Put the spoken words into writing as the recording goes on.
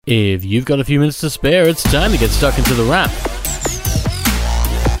If you've got a few minutes to spare, it's time to get stuck into the wrap.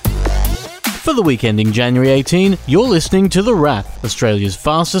 For the week ending January 18, you're listening to The Wrap, Australia's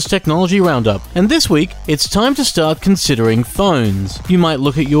fastest technology roundup. And this week, it's time to start considering phones. You might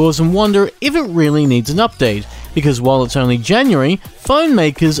look at yours and wonder if it really needs an update, because while it's only January, phone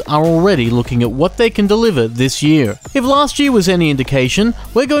makers are already looking at what they can deliver this year. If last year was any indication,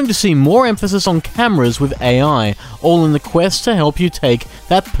 we're going to see more emphasis on cameras with AI, all in the quest to help you take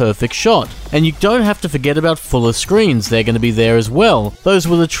that perfect shot. And you don't have to forget about fuller screens, they're going to be there as well. Those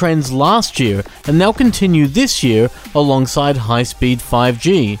were the trends last year, and they'll continue this year alongside high-speed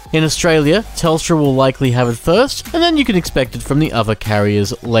 5G. In Australia, Telstra will likely have it first, and then you can expect it from the other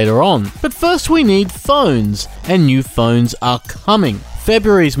carriers later on. But first we need phones, and new phones are coming.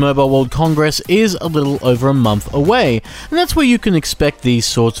 February's Mobile World Congress is a little over a month away, and that's where you can expect these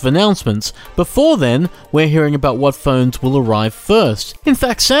sorts of announcements. Before then, we're hearing about what phones will arrive first. In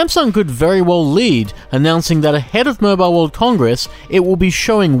fact, Samsung could very well lead, announcing that ahead of Mobile World Congress, it will be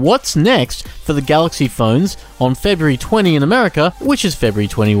showing what's next for the Galaxy phones on February 20 in America, which is February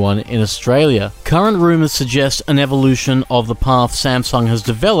 21 in Australia. Current rumours suggest an evolution of the path Samsung has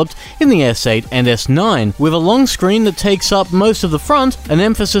developed in the S8 and S9, with a long screen that takes up most of the front, an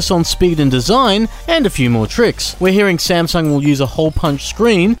emphasis on speed and design, and a few more tricks. We're hearing Samsung will use a hole punch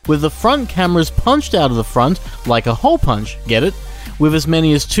screen, with the front cameras punched out of the front like a hole punch, get it? With as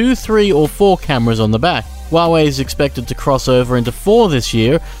many as 2, 3 or 4 cameras on the back. Huawei is expected to cross over into 4 this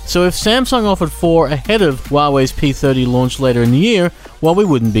year, so if Samsung offered 4 ahead of Huawei's P30 launch later in the year, well, we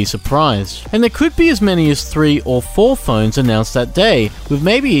wouldn't be surprised. And there could be as many as 3 or 4 phones announced that day, with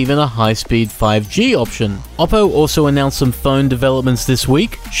maybe even a high-speed 5G option. Oppo also announced some phone developments this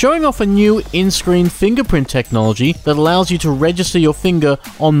week, showing off a new in-screen fingerprint technology that allows you to register your finger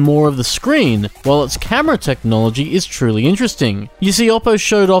on more of the screen, while its camera technology is truly interesting. You see, Oppo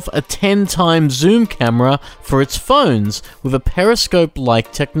showed off a 10-time zoom camera for its phones, with a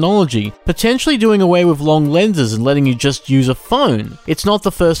periscope-like technology, potentially doing away with long lenses and letting you just use a phone. It's not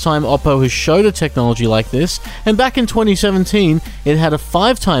the first time Oppo has showed a technology like this, and back in 2017, it had a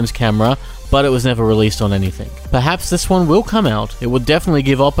 5x camera, but it was never released on anything. Perhaps this one will come out. It would definitely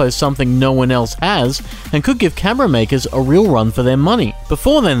give Oppo something no one else has, and could give camera makers a real run for their money.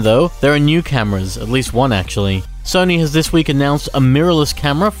 Before then though, there are new cameras, at least one actually. Sony has this week announced a mirrorless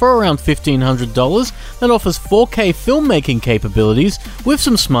camera for around $1,500 that offers 4K filmmaking capabilities with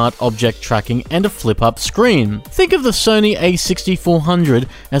some smart object tracking and a flip-up screen. Think of the Sony a6400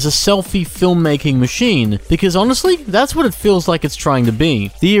 as a selfie filmmaking machine, because honestly, that's what it feels like it's trying to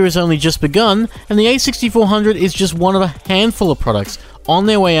be. The year has only just begun, and the a6400 is just one of a handful of products on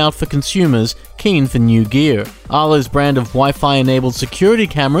their way out for consumers keen for new gear. Arlo's brand of Wi-Fi enabled security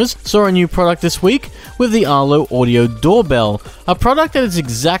cameras saw a new product this week with the Arlo Audio Doorbell, a product that is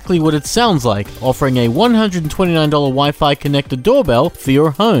exactly what it sounds like, offering a $129 Wi-Fi connected doorbell for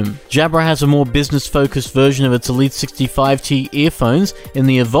your home. Jabra has a more business-focused version of its Elite 65T earphones in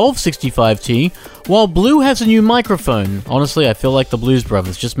the Evolve 65T, while Blue has a new microphone. Honestly, I feel like the Blues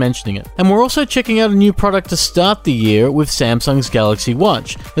Brothers just mentioning it. And we're also checking out a new product to start the year with Samsung's Galaxy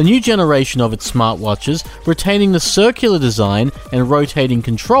Watch, the new generation of its smartwatches, retaining the circular design and rotating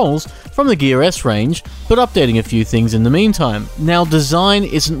controls from the Gear S range, but updating a few things in the meantime. Now, design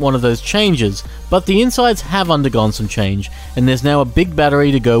isn't one of those changes, but the insides have undergone some change, and there's now a big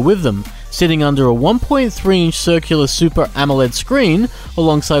battery to go with them, sitting under a 1.3-inch circular Super AMOLED screen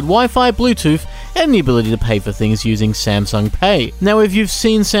alongside Wi-Fi, Bluetooth, and the ability to pay for things using Samsung Pay. Now, if you've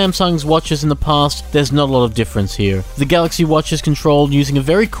seen Samsung's watches in the past, there's not a lot of difference here. The Galaxy Watch is controlled using a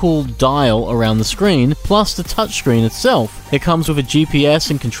very cool dial around the screen, plus the touchscreen itself. It comes with a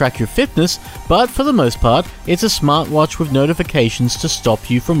GPS and can track your fitness, but for the most part, it's a smartwatch with notifications to stop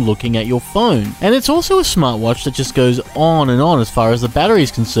you from looking at your phone. And it's also a smartwatch that just goes on and on as far as the battery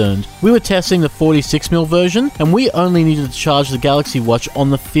is concerned. We were testing the 46mm version, and we only needed to charge the Galaxy Watch on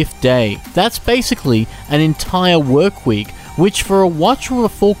the 5th day. That's basically an entire work week, which for a watch with a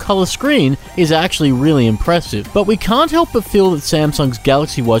full color screen is actually really impressive. But we can't help but feel that Samsung's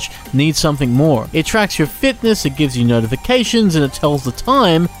Galaxy Watch needs something more. It tracks your fitness, it gives you notifications, and it tells the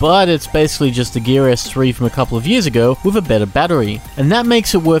time, but it's basically just the Gear S3 from a couple of years ago with a better battery. And that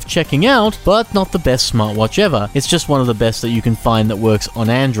makes it worth checking out, but not the best smartwatch ever. It's just one of the best that you can find that works on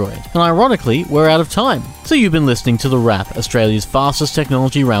Android. And ironically, we're out of time. So you've been listening to The Wrap, Australia's fastest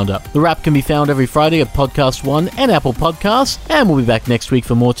technology roundup. The Wrap can be found every Friday at Podcast One and Apple Podcasts, and we'll be back next week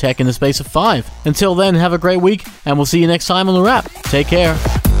for more tech in the space of 5. Until then, have a great week, and we'll see you next time on The Wrap. Take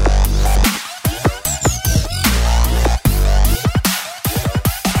care.